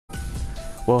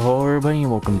Well, hello everybody and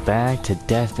welcome back to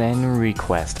Death and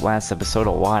Request. Last episode,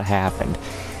 a lot happened.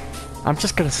 I'm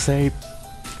just gonna say,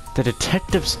 the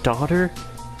detective's daughter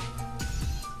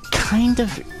kind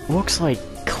of looks like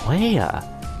Clea.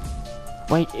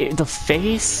 Like, the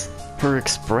face, her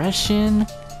expression,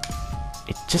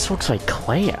 it just looks like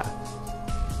Clea.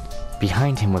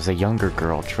 Behind him was a younger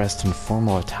girl dressed in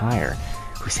formal attire,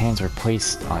 whose hands were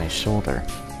placed on his shoulder.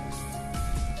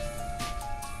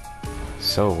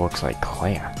 So looks like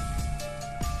Clea.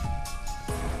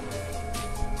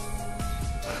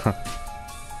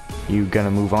 You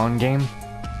gonna move on, game?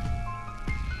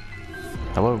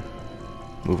 Hello?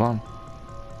 Move on.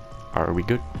 Are we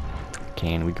good?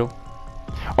 Can we go?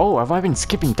 Oh, have I been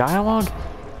skipping dialogue?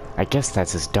 I guess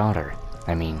that's his daughter.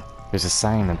 I mean, there's a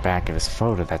sign in the back of his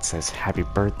photo that says, "Happy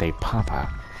birthday, Papa."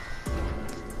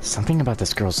 Something about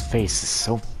this girl's face is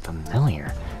so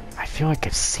familiar. I feel like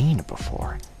I've seen it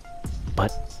before.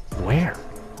 But where?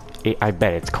 I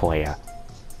bet it's Clea.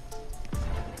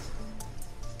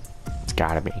 It's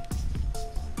gotta be.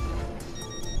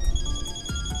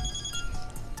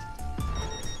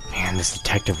 Man, this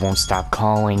detective won't stop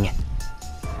calling.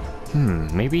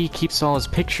 Maybe he keeps all his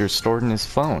pictures stored in his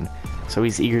phone, so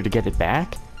he's eager to get it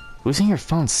back? Losing your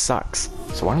phone sucks,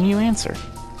 so why don't you answer?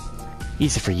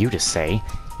 Easy for you to say.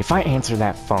 If I answer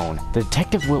that phone, the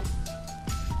detective will...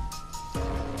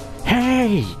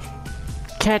 Hey!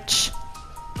 Catch!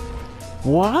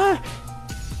 What?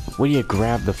 Lydia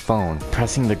grabbed the phone,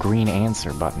 pressing the green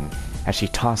answer button, as she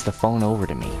tossed the phone over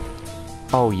to me.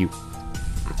 Oh, you...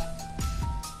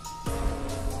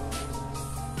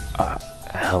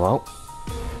 hello?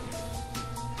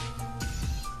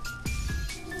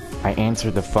 I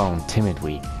answered the phone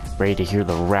timidly, ready to hear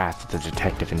the wrath the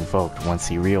detective invoked once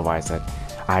he realized that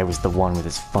I was the one with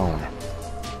his phone.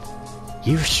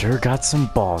 You've sure got some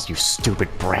balls, you stupid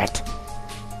brat.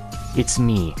 It's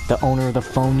me, the owner of the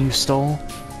phone you stole?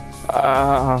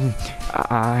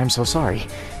 I'm so sorry.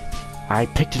 I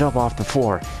picked it up off the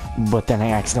floor, but then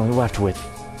I accidentally left with...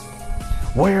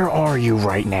 Where are you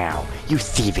right now, you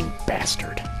thieving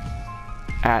bastard?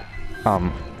 At,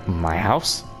 my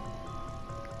house?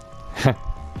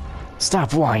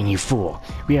 Stop lying, you fool.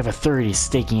 We have authorities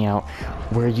staking out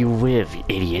where you live,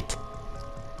 idiot.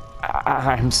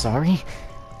 I'm sorry?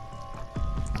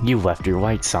 You left your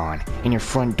lights on, and your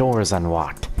front door is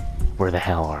unlocked. Where the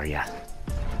hell are you?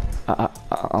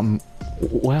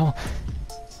 Well...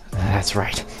 That's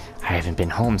right. I haven't been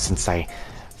home since I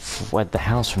fled the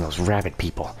house from those rabbit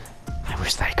people. I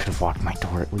wish that I could have locked my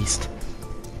door at least.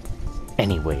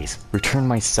 Anyways, return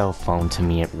my cell phone to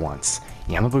me at once.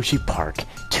 Yamabushi Park,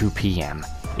 2 p.m.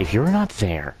 If you're not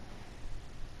there,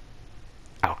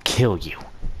 I'll kill you.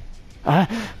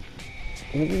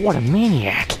 What a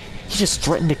maniac! He just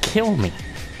threatened to kill me.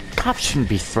 Cops shouldn't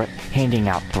be handing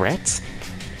out threats.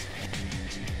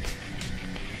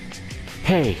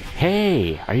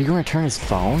 Hey, are you going to return his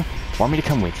phone? Want me to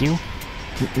come with you?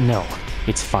 No,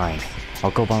 it's fine.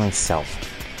 I'll go by myself.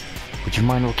 Would you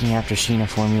mind looking after Sheena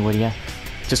for me, Lydia?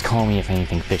 Just call me if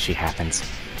anything fishy happens.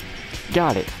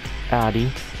 Got it,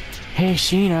 Addie. Hey,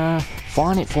 Sheena,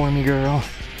 flaunt it for me, girl.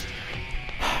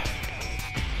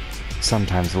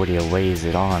 Sometimes Lydia lays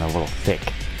it on a little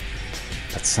thick,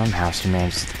 but somehow she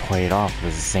manages to play it off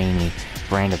with a zany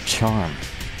brand of charm.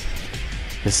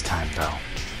 This time, though,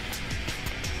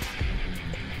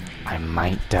 I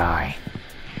might die.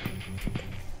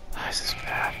 This is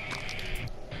bad.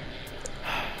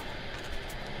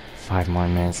 5 more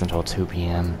minutes until 2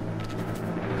 p.m.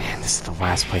 Man, this is the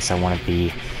last place I want to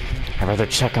be. I'd rather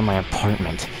check on my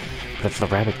apartment, but if the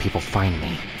rabbit people find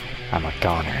me, I'm a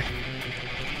goner.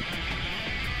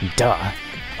 Duh!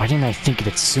 Why didn't I think of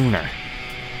it sooner?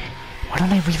 Why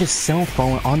don't I leave his cell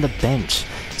phone on the bench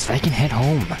so that I can head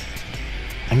home?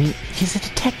 I mean, he's a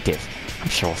detective. I'm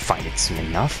sure I'll find it soon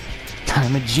enough.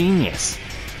 I'm a genius.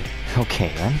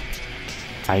 Okay then.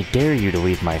 I dare you to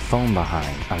leave my phone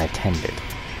behind unattended.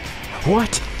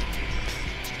 What?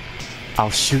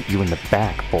 I'll shoot you in the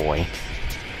back, boy.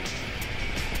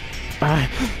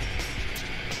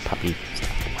 Puppy,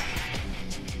 stop away.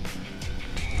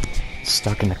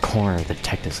 Stuck in the corner of the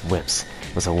detective's lips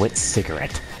was a lit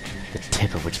cigarette, the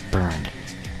tip of which burned,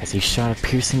 as he shot a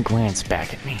piercing glance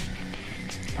back at me.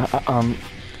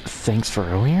 Thanks for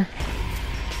earlier?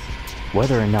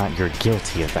 Whether or not you're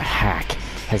guilty of the hack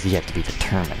has yet to be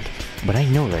determined, but I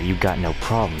know that you've got no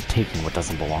problem taking what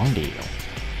doesn't belong to you.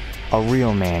 A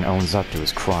real man owns up to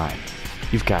his crime.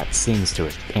 You've got sins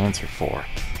to answer for,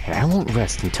 and I won't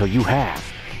rest until you have.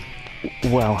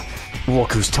 Well,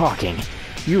 look who's talking.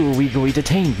 You illegally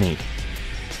detained me.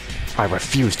 I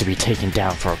refuse to be taken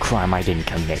down for a crime I didn't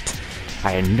commit.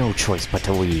 I had no choice but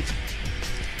to leave.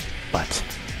 But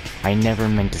I never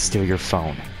meant to steal your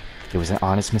phone. It was an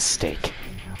honest mistake.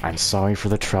 I'm sorry for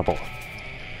the trouble.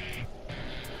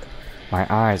 My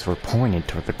eyes were pointed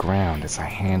toward the ground as I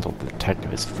handed the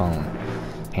detective his phone,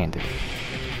 and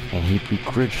he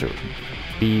begrudgingly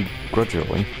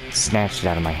snatched it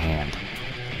out of my hand.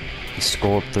 He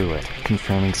scrolled through it,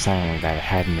 confirming silently that it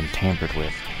hadn't been tampered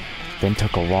with, then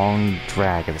took a long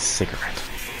drag of his cigarette.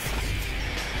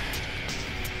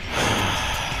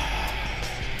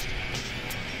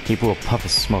 He blew a puff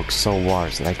of smoke so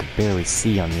large that I could barely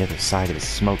see on the other side of his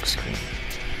smoke screen.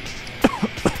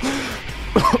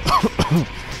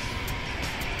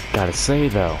 Gotta say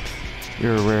though,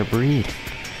 you're a rare breed.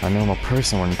 A normal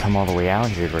person wouldn't come all the way out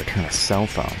here to return a cell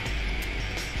phone.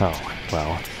 Oh,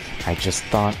 well, I just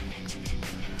thought...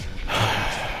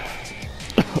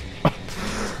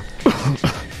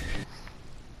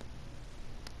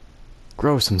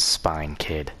 Grow some spine,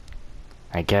 kid.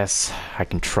 I guess I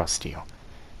can trust you.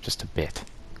 Just a bit.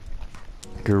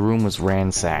 Your room was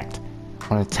ransacked.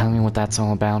 Want to tell me what that's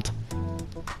all about?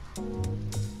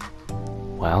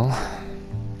 Well,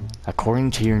 according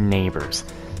to your neighbors,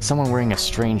 someone wearing a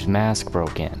strange mask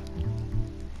broke in.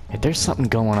 If there's something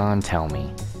going on, tell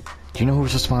me. Do you know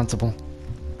who's responsible?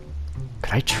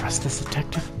 Could I trust this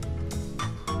detective?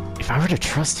 If I were to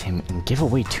trust him and give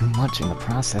away too much in the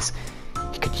process,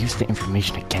 he could use the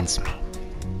information against me.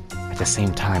 At the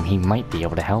same time, he might be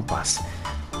able to help us.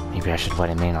 Maybe I should let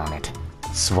him in on it.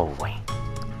 Slowly.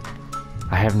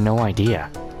 I have no idea.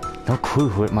 No clue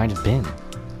who it might have been.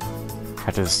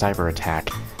 After the cyber attack,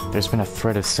 there's been a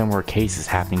thread of similar cases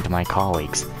happening to my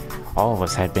colleagues. All of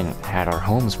us had our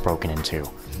homes broken into.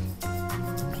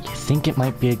 You think it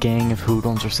might be a gang of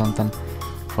hoodlums or something?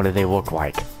 What do they look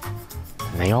like?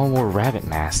 They all wore rabbit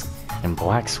masks and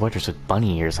black sweaters with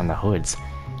bunny ears on the hoods.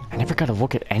 I never got a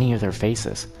look at any of their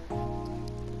faces.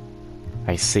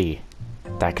 I see.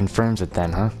 That confirms it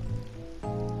then, huh?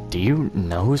 Do you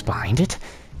know who's behind it?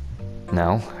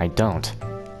 No, I don't.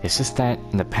 It's just that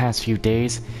in the past few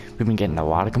days, we've been getting a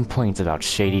lot of complaints about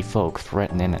shady folk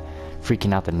threatening and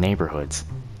freaking out the neighborhoods.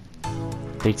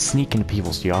 They'd sneak into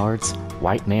people's yards,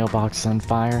 light mailboxes on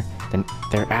fire, then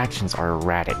their actions are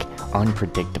erratic,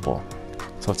 unpredictable,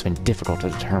 so it's been difficult to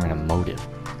determine a motive.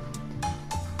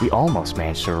 We almost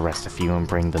managed to arrest a few and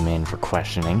bring them in for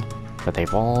questioning, but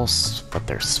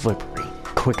they're slippery,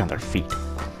 quick on their feet.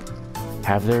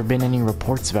 Have there been any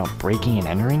reports about breaking and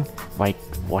entering? Like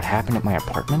what happened at my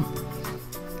apartment?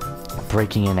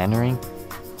 Breaking and entering?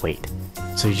 Wait,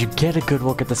 so did you get a good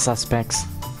look at the suspects?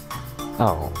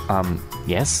 Oh,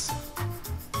 yes?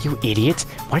 You idiot!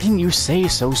 Why didn't you say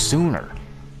so sooner?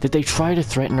 Did they try to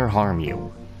threaten or harm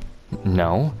you?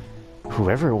 No.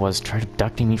 Whoever it was tried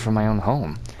abducting me from my own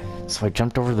home, so I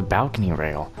jumped over the balcony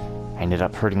rail. I ended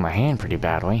up hurting my hand pretty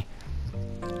badly.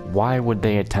 Why would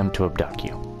they attempt to abduct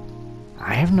you?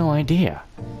 I have no idea.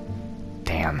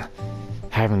 Damn,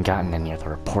 I haven't gotten any of the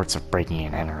reports of breaking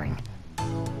and entering.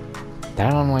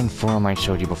 That online forum I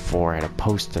showed you before had a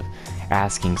post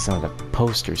asking some of the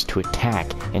posters to attack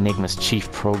Enigma's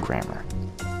chief programmer.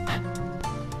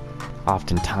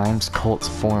 Oftentimes, cults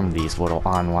form these little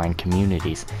online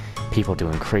communities, people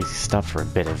doing crazy stuff for a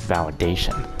bit of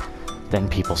validation. Then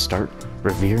people start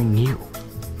revering you.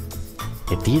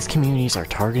 If these communities are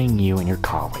targeting you and your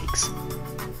colleagues,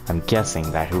 I'm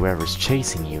guessing that whoever's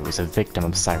chasing you is a victim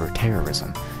of cyber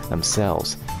terrorism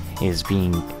themselves, is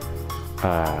being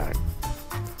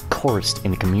coerced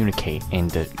into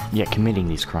committing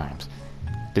these crimes.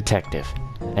 Detective,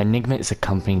 Enigma is a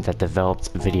company that develops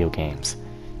video games.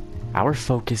 Our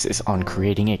focus is on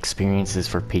creating experiences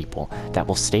for people that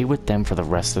will stay with them for the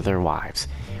rest of their lives.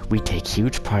 We take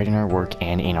huge pride in our work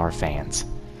and in our fans.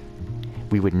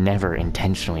 We would never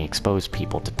intentionally expose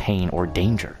people to pain or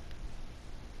danger.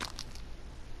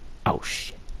 Oh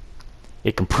shit.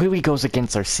 It completely goes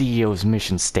against our CEO's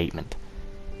mission statement.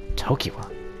 Tokiwa.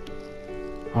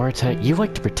 Arata, you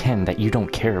like to pretend that you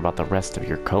don't care about the rest of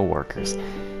your co-workers.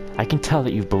 I can tell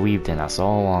that you've believed in us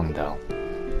all along, though.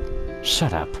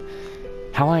 Shut up.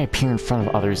 How I appear in front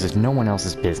of others is no one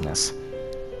else's business.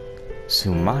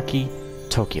 Sumaki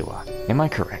Tokiwa, am I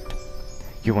correct?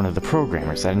 You're one of the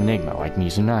programmers at Enigma, like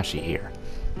Mizunashi here.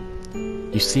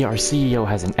 You see, our CEO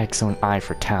has an excellent eye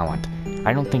for talent.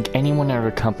 I don't think anyone at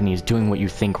our company is doing what you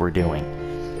think we're doing.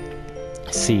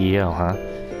 CEO, huh?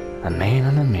 A man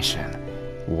on a mission.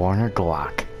 Warner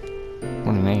Glock.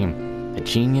 What a name. A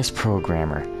genius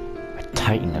programmer. A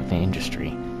titan of the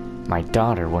industry. My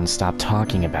daughter wouldn't stop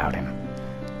talking about him.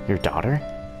 Your daughter?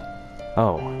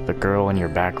 Oh, the girl in your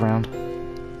background?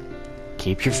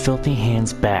 Keep your filthy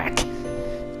hands back.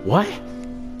 What?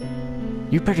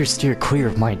 You better steer clear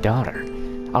of my daughter.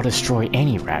 I'll destroy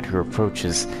any rat who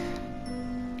approaches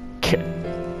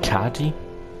Kadi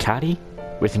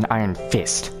with an iron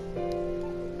fist.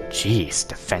 Jeez,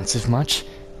 defensive much?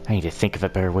 I need to think of a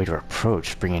better way to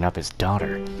approach bringing up his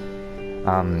daughter.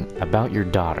 About your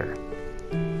daughter.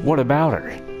 What about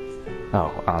her?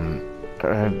 Oh,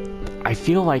 I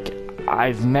feel like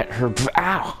I've met her.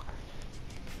 Ow!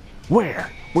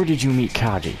 Where? Where did you meet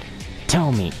Kaji?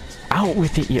 Tell me. Out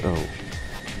with it, you.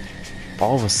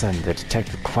 All of a sudden, the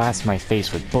detective clasped my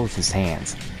face with both his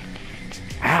hands.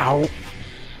 Ow!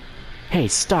 Hey,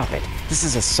 stop it. This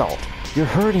is assault. You're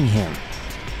hurting him.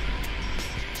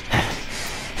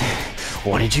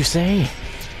 What did you say?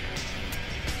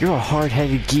 You're a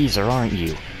hard-headed geezer, aren't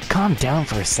you? Calm down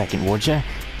for a second, would ya?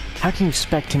 How can you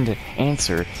expect him to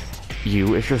answer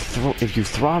you if you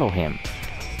throttle him?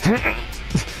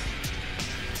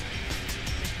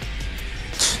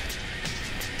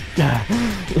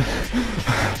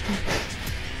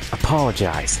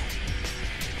 Apologize.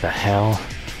 The hell?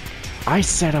 I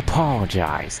said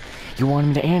apologize. You want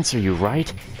him to answer you,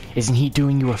 right? Isn't he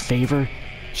doing you a favor?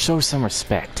 Show some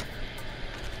respect.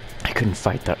 I couldn't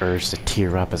fight the urge to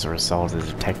tear up as a result of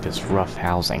the detective's rough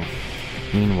housing.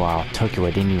 Meanwhile, Tokyo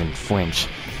didn't even flinch,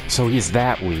 so he's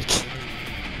that weak.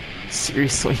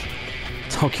 Seriously?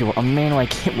 Tokyo, a man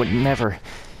like him would never...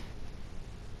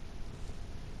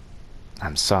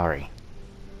 I'm sorry.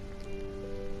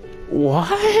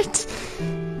 What?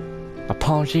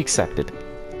 Apology accepted.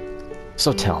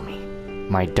 So tell me,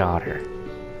 my daughter,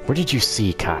 where did you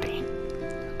see Kadi?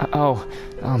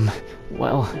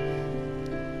 Well...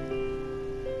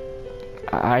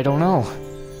 I don't know.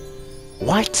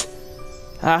 What?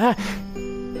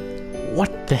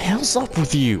 What the hell's up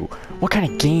with you? What kind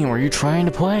of game are you trying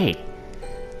to play?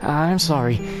 I'm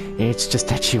sorry, it's just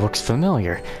that she looks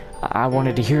familiar. I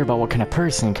wanted to hear about what kind of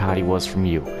person Kadi was from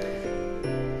you.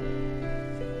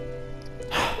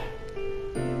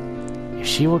 If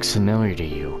she looks familiar to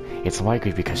you, it's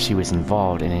likely because she was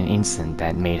involved in an incident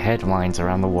that made headlines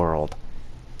around the world.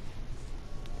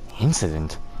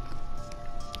 Incident?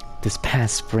 This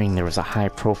past spring, there was a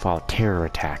high-profile terror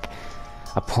attack.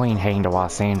 A plane heading to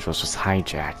Los Angeles was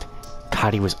hijacked.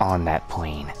 Kadi was on that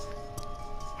plane.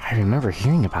 I remember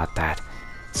hearing about that.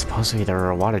 Supposedly there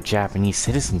were a lot of Japanese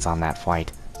citizens on that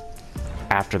flight.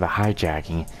 After the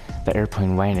hijacking, the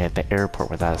airplane landed at the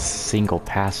airport without a single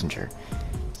passenger.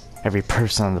 Every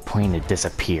person on the plane had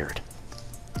disappeared.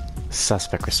 The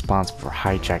suspect responsible for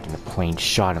hijacking the plane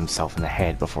shot himself in the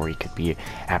head before he could be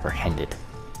apprehended.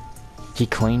 He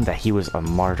claimed that he was a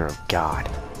martyr of God.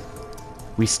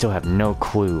 We still have no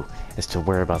clue as to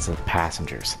whereabouts of the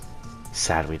passengers.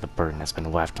 Sadly, the burden has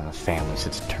been left on the families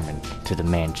to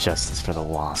demand justice for the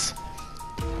loss.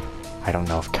 I don't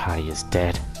know if Kadi is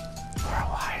dead or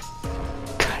alive.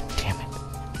 God damn it.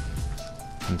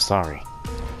 I'm sorry.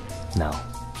 No.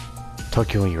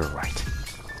 Tokyo, you're right.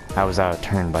 I was out of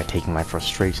turn by taking my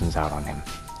frustrations out on him.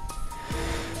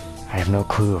 I have no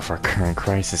clue if our current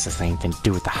crisis has anything to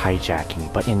do with the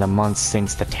hijacking, but in the months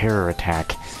since the terror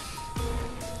attack,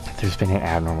 there's been an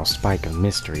abnormal spike of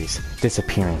mysteries,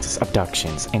 disappearances,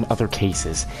 abductions, and other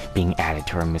cases being added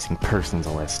to our missing persons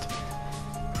list.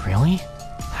 Really?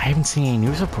 I haven't seen any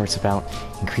news reports about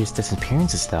increased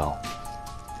disappearances, though.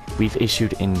 We've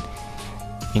issued an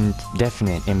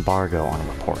indefinite embargo on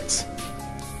reports.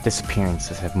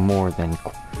 Disappearances have more than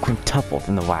quintupled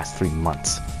in the last 3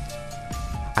 months.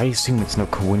 I assume it's no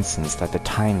coincidence that the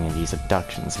timing of these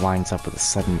abductions lines up with the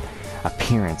sudden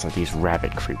appearance of these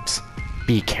rabbit creeps.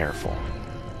 Be careful.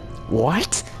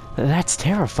 What? That's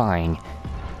terrifying.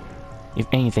 If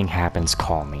anything happens,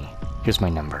 call me. Here's my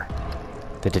number.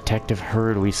 The detective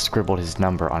hurriedly scribbled his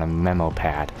number on a memo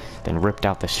pad, then ripped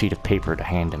out the sheet of paper to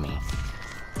hand to me.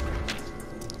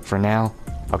 For now,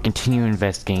 I'll continue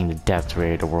investigating the depths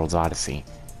related to World's Odyssey.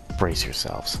 Brace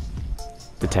yourselves.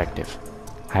 Detective,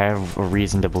 I have a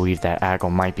reason to believe that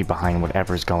Aggle might be behind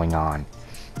whatever's going on.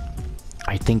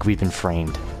 I think we've been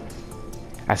framed.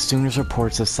 As soon as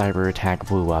reports of cyber attack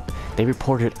blew up, they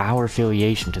reported our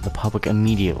affiliation to the public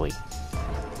immediately.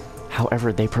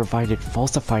 However, they provided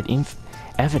falsified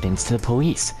evidence to the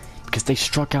police because they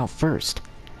struck out first.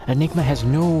 Enigma has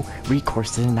no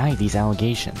recourse to deny these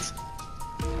allegations.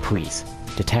 Please,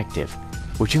 Detective,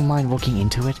 would you mind looking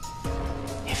into it?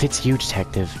 If it's you,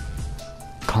 Detective,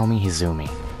 call me Hizumi.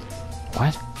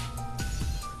 What?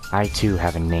 I too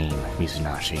have a name,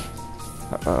 Mizunashi.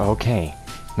 Okay,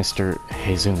 Mr.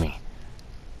 Hizumi.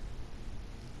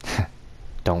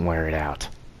 Don't wear it out.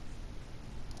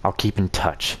 I'll keep in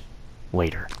touch.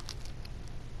 Later.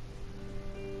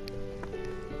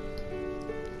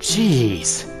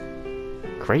 Jeez!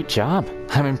 Great job.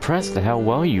 I'm impressed at how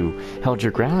well you held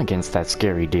your ground against that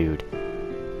scary dude.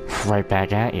 Right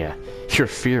back at ya. You're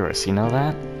fearless, you know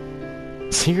that?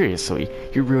 Seriously,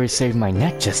 you really saved my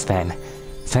neck just then.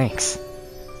 Thanks.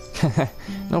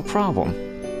 No problem.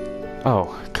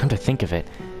 Oh, come to think of it,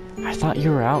 I thought you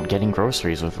were out getting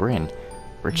groceries with Rin.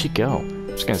 Where'd she go? I'm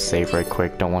just gonna save right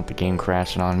quick, don't want the game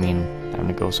crashing on me and having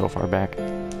to go so far back.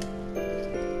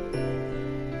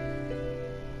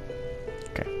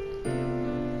 Okay.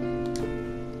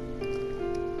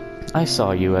 I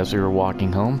saw you as we were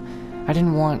walking home. I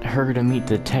didn't want her to meet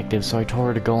the detective, so I told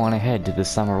her to go on ahead to the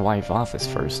Summer Wife office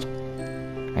first.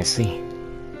 I see.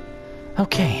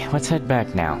 Okay, let's head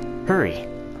back now. Hurry.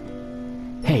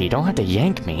 Hey, you don't have to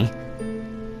yank me.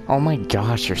 Oh my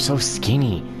gosh, you're so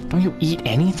skinny. Don't you eat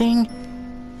anything?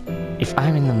 If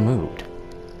I'm in the mood.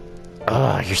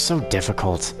 Ugh, you're so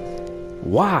difficult.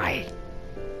 Why?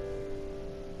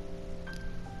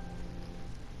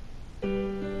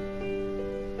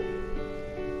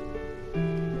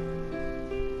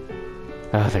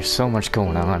 There's so much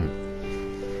going on.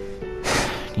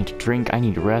 I need to drink, I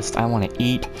need to rest, I want to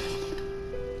eat.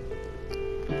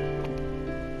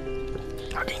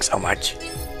 Talking so much.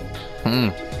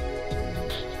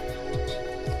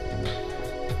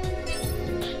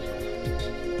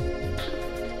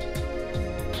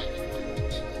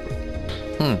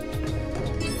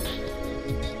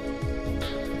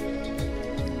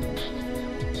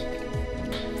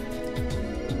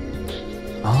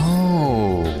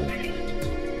 Oh.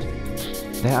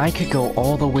 Then I could go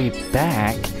all the way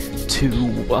back to,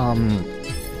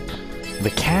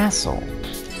 the castle.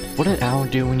 What did Al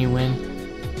do when you win?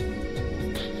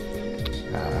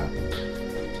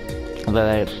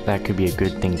 That could be a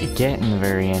good thing to get in the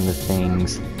very end of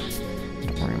things.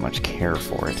 Don't very much care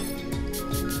for it.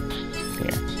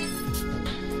 Here.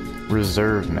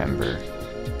 Reserve member.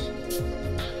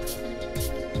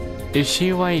 Is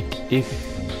she like, if...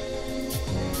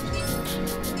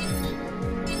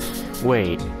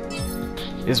 Wait.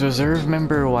 Is reserve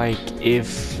member like,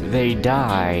 if they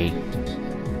die,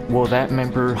 will that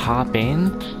member hop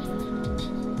in?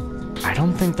 I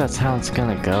don't think that's how it's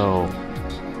gonna go.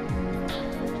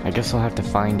 I guess I'll have to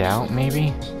find out,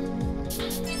 maybe?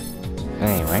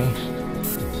 Anyway.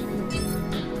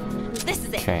 This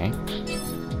is it. Okay.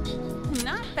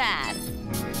 Not bad.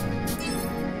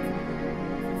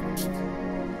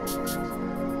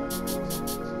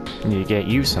 Need to get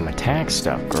you some attack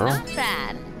stuff, girl. Not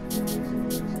bad.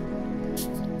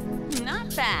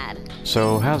 Not bad.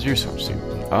 So, how's your swimsuit?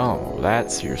 Oh,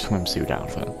 that's your swimsuit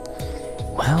outfit.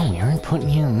 Well, we aren't putting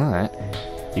you in that.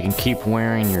 You can keep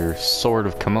wearing your sort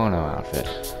of kimono outfit.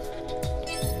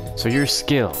 So your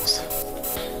skills.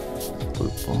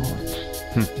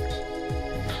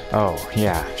 Oh,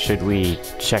 yeah. Should we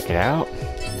check it out?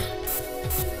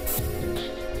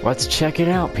 Let's check it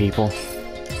out, people.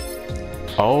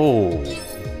 Oh.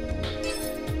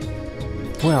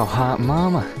 Well, hot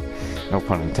mama. No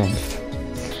pun intended.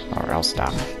 Alright, I'll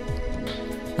stop.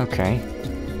 Okay.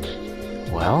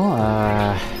 Well,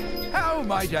 How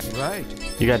might I... Right.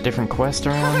 You got different quests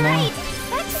around now? Alright,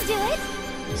 that should do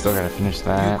it. Still gotta finish You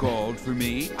that. called for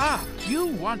me? Ah, you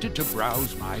wanted to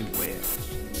browse my wares.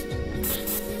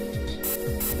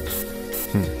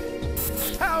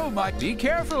 How might... Be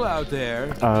careful out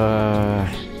there.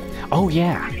 Oh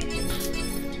yeah.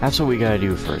 That's what we gotta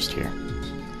do first here.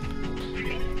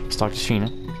 Let's talk to Sheena.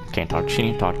 Can't talk to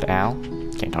Sheena, talk to Al.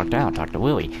 Can't talk to Al, talk to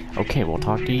Lily. Okay, we'll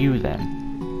talk to you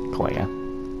then, Clea.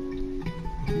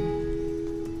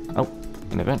 Oh,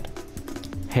 an event.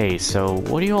 Hey, so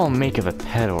what do you all make of a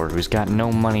peddler who's got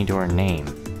no money to her name?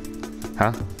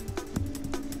 Huh?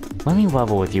 Let me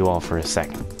level with you all for a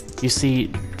second. You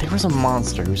see, there was a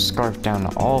monster who scarfed down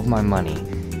all of my money,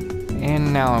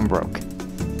 and now I'm broke.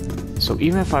 So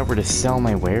even if I were to sell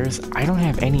my wares, I don't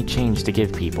have any change to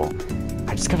give people.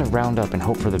 I just gotta round up and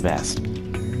hope for the best.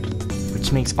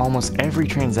 Which makes almost every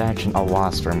transaction a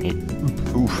loss for me.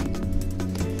 Oof.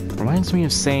 Reminds me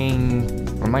of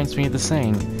the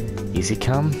saying, easy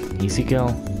come, easy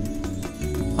go.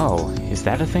 Oh, is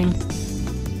that a thing?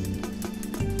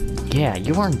 Yeah,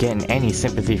 you aren't getting any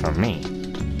sympathy from me.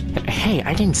 Hey,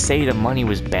 I didn't say the money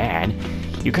was bad.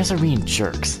 You guys are being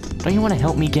jerks. Don't you want to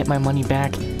help me get my money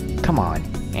back? Come on,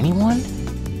 anyone?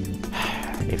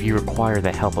 If you require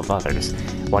the help of others,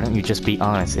 why don't you just be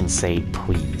honest and say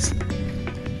please?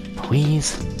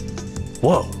 Please?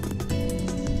 Whoa!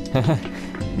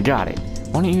 Got it.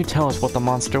 Why don't you tell us what the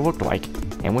monster looked like,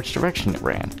 and which direction it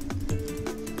ran?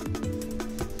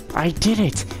 I did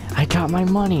it! I got my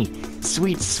money!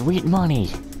 Sweet, sweet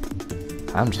money!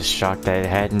 I'm just shocked that it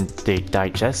hadn't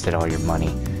digested all your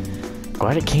money.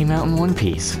 Glad it came out in one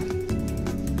piece.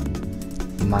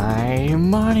 My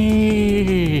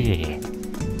money!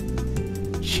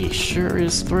 She sure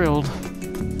is thrilled.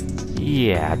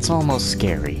 Yeah, it's almost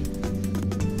scary.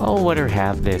 I'll let her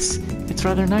have this. It's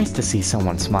rather nice to see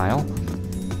someone smile.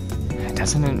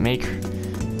 Doesn't make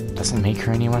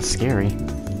her any less scary.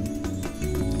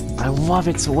 I love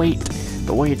its weight,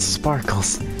 the way it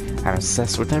sparkles. I'm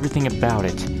obsessed with everything about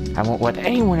it. I won't let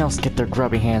anyone else get their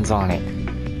grubby hands on it.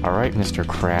 Alright, Mr.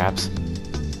 Krabs.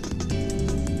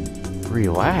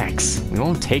 Relax. We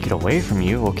won't take it away from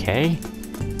you, okay?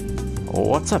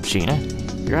 What's up, Sheena?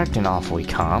 You're acting awfully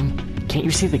calm. Can't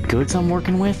you see the goods I'm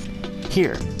working with?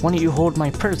 Here, why don't you hold my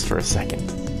purse for a second?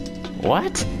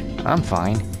 What? I'm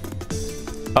fine.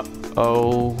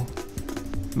 Uh-oh.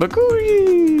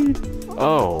 Bagooey!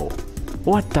 Oh.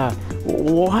 What the?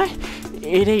 What?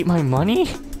 It ate my money?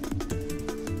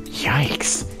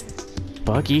 Yikes.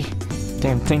 Buggy.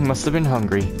 Damn thing must have been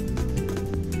hungry.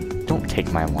 Don't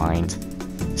take my lines.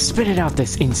 Spit it out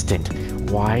this instant.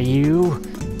 Why you?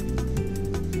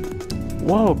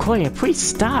 Whoa, Clea, please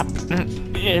stop.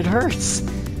 It hurts.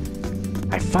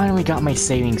 I finally got my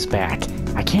savings back.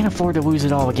 I can't afford to lose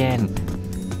it all again.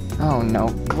 Oh no,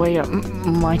 Clea,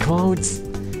 my clothes.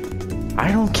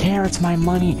 I don't care, it's my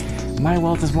money. My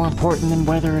wealth is more important than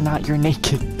whether or not you're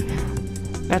naked.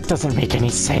 That doesn't make any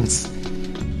sense.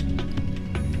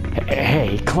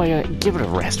 Hey, Clea, give it a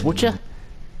rest, would ya?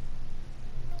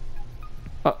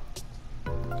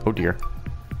 Oh dear.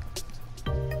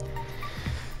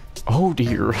 Oh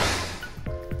dear.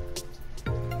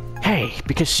 Hey,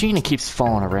 because Sheena keeps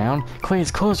falling around,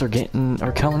 Clea's clothes are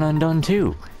coming undone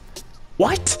too.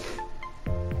 What?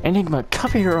 Enigma,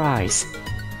 cover your eyes.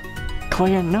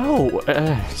 Clea, no!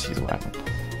 She's laughing.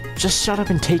 Just shut up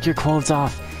and take your clothes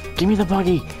off. Give me the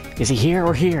buggy. Is he here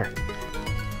or here?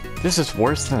 This is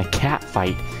worse than a cat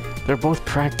fight. They're both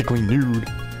practically nude.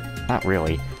 Not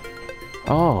really.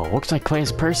 Oh, looks like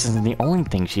Clea's purse isn't the only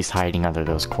thing she's hiding under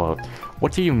those clothes.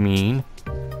 What do you mean?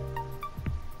 I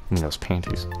mean those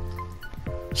panties.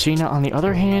 Sheena, on the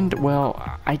other hand, well,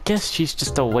 I guess she's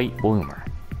just a late bloomer.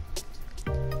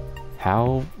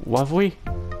 How lovely?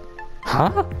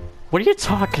 Huh? What are you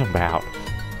talking about?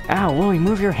 Ow, Willie,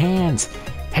 move your hands!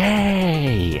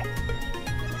 Hey!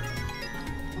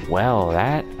 Well,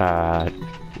 that,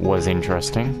 was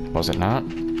interesting, was it not?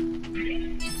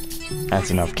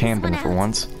 That's enough camping for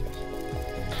once.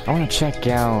 I want to check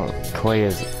out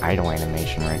Clea's idle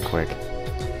animation right quick.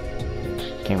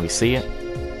 Can we see it?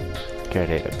 Could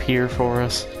it appear for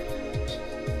us?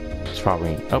 It's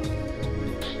probably... Oh.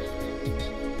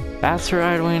 That's her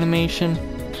idle animation?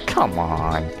 Come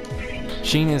on!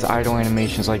 Sheena's idle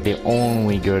animation is like the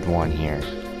only good one here.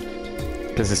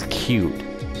 Because it's cute,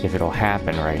 if it'll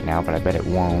happen right now, but I bet it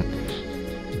won't.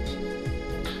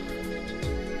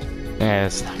 Yeah,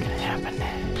 it's not gonna happen.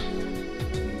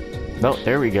 Oh,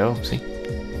 there we go, see?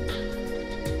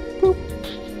 Boop.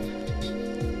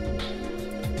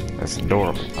 That's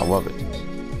adorable, I love it.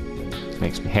 It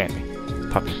makes me happy.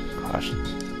 Puppy, gosh.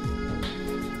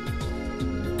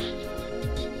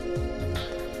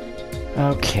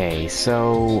 Okay,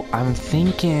 so I'm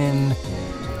thinking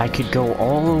I could go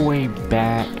all the way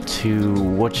back to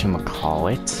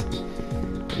whatchamacallit.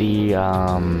 The,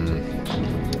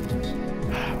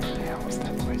 what the hell was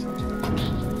that noise?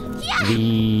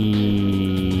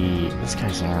 This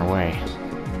guy's in our way.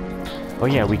 Oh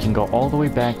yeah, we can go all the way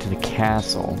back to the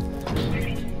castle.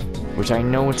 Which I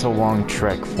know it's a long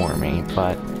trek for me,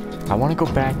 but I want to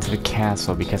go back to the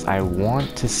castle because I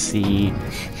want to see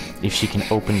if she can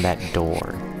open that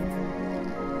door.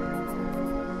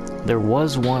 There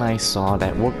was one I saw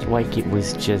that looked like it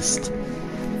was just...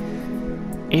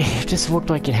 It just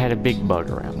looked like it had a big bug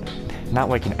around it. Not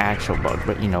like an actual bug,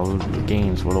 but you know, the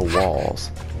game's little walls.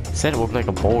 It said it looked like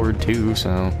a board too,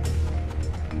 so...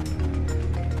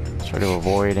 Try to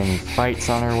avoid any fights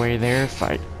on our way there.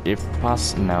 Fight, if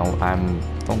possible. No,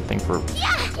 don't think we're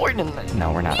avoiding that.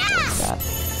 No, we're not avoiding that.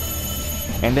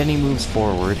 And then he moves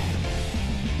forward.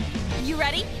 You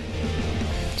ready?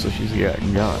 So she's got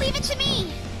guns. Leave it to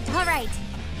me! Alright.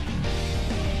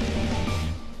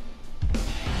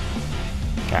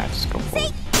 God, just go for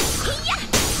it.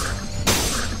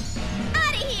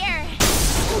 Out of here!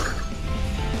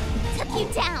 Took you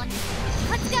down.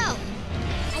 Let's go.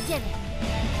 I did it.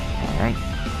 Alright.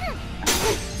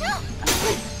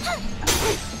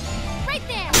 Right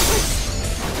there.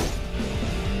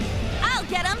 I'll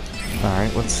get him.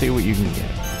 Alright, let's see what you can get.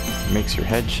 Mix your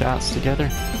headshots together.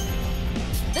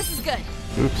 This is good.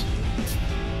 Oops.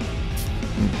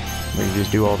 We can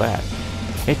just do all that.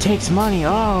 It takes money.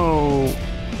 Oh.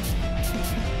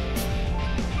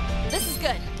 This is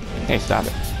good. Hey, stop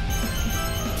it.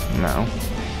 No.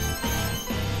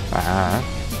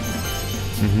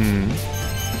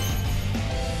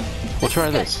 We'll try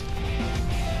this.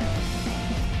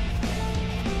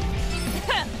 Take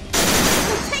that.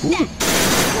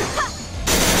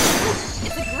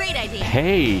 It's a great idea.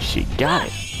 Hey, she got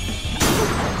it.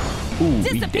 Ooh, we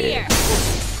did. Disappear.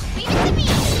 Leave it to me.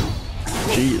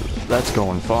 Gee, that's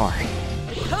going far.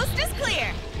 Coast is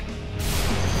clear.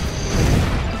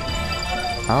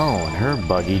 Oh, and her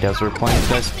buggy does her plant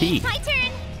SP. My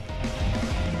turn.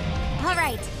 All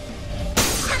right.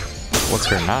 What's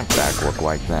her knockback look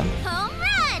like then? Home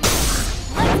run.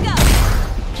 Let's go.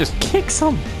 Just kicks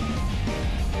him.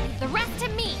 The rest to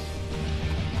me.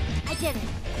 I did it.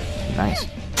 Nice.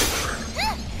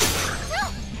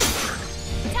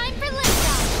 Time for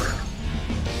liftoff.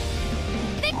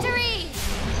 Victory.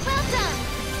 Well done.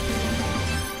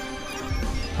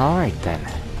 Alright then.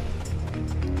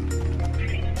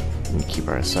 We keep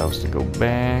ourselves to go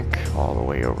back all the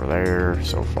way over there,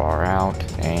 so far out.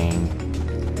 Dang.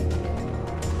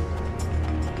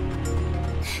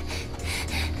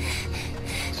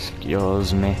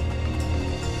 Excuse me.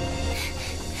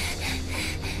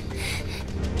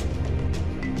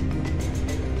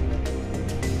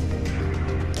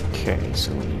 Okay,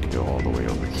 so we need to go all the way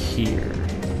over here.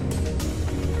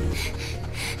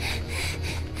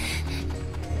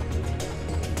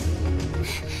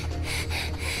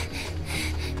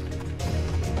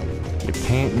 You're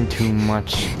panting too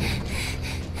much.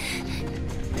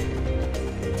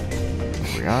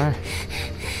 Here we are.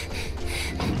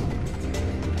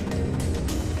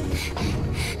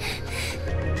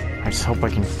 I just hope I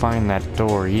can find that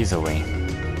door easily.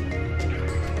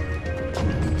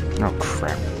 Oh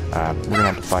crap. We're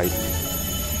gonna have to fight.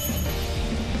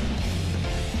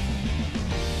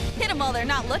 Hit them while they're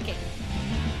not looking.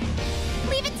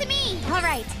 Leave it to me. All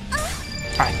right.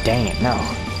 Ah, dang it, no.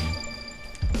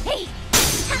 Hey.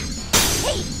 Ha.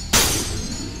 Hey.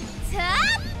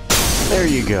 Top. There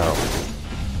you go.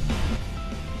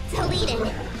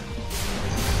 Deleted.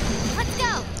 Let's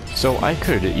go. So I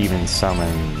could even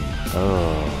summon...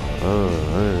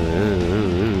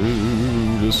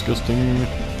 disgusting.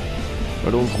 I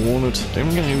don't want it. Didn't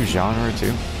we get a new genre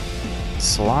too?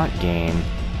 Slot game.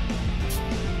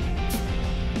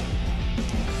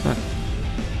 Huh.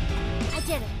 I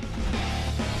did it.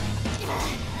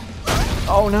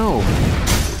 Oh no!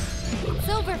 It's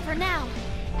over for now.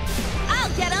 I'll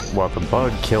get him. Well, the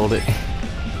bug killed it.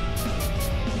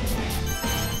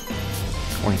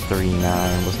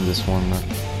 2039, wasn't this one?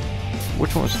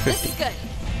 Which one was 50? This is good.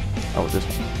 Oh, this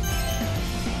one.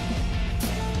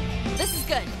 This is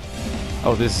good.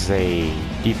 Oh, this is a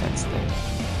defense thing.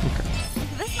 Okay.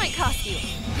 This might cost you.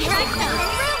 Here I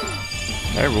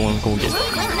come. Everyone's gonna get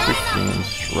freaking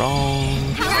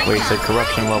strong. Wait, it said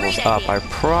corruption levels up. I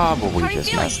probably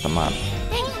just messed them up.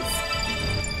 Thanks.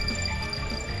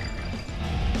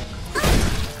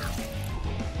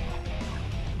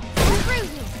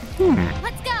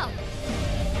 Let's go.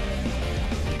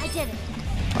 I did it.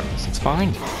 Alright, it's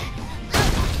fine.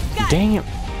 Dang it,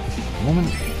 woman.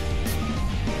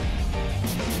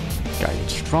 Gotta get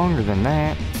stronger than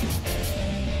that.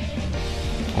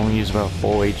 Only use about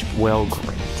full HP. Well,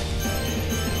 great.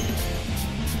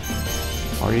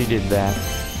 Already did that.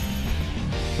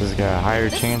 This has got a higher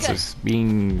chance of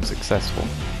being successful.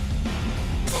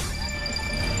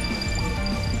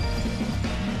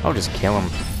 I'll just kill him.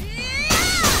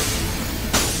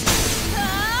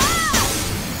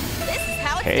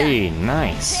 Hey,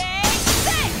 nice.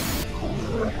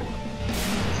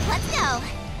 Let's go.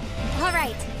 All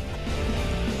right.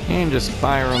 And just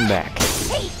fire him back.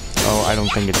 Oh, I don't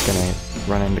think it's gonna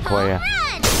run into Clea.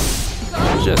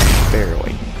 Just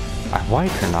barely. I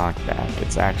like her knockback.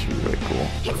 It's actually really cool.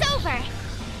 It's over.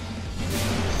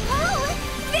 Oh,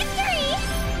 victory!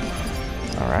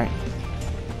 All right.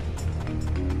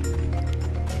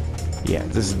 Yeah,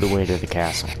 this is the way to the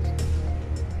castle.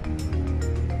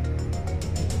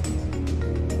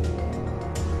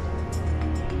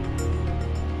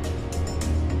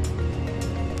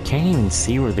 Can't even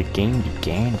see where the game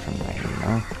began from there, you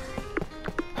know?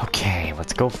 Okay,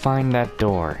 let's go find that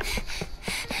door.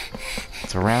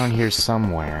 It's around here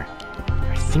somewhere.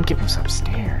 I think it was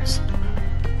upstairs.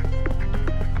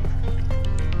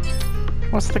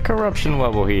 What's the corruption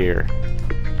level here?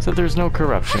 So there's no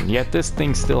corruption, yet this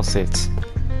thing still sits.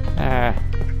 Ah,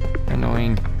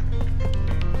 annoying.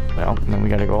 Well, then we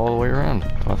gotta go all the way around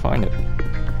until I find it.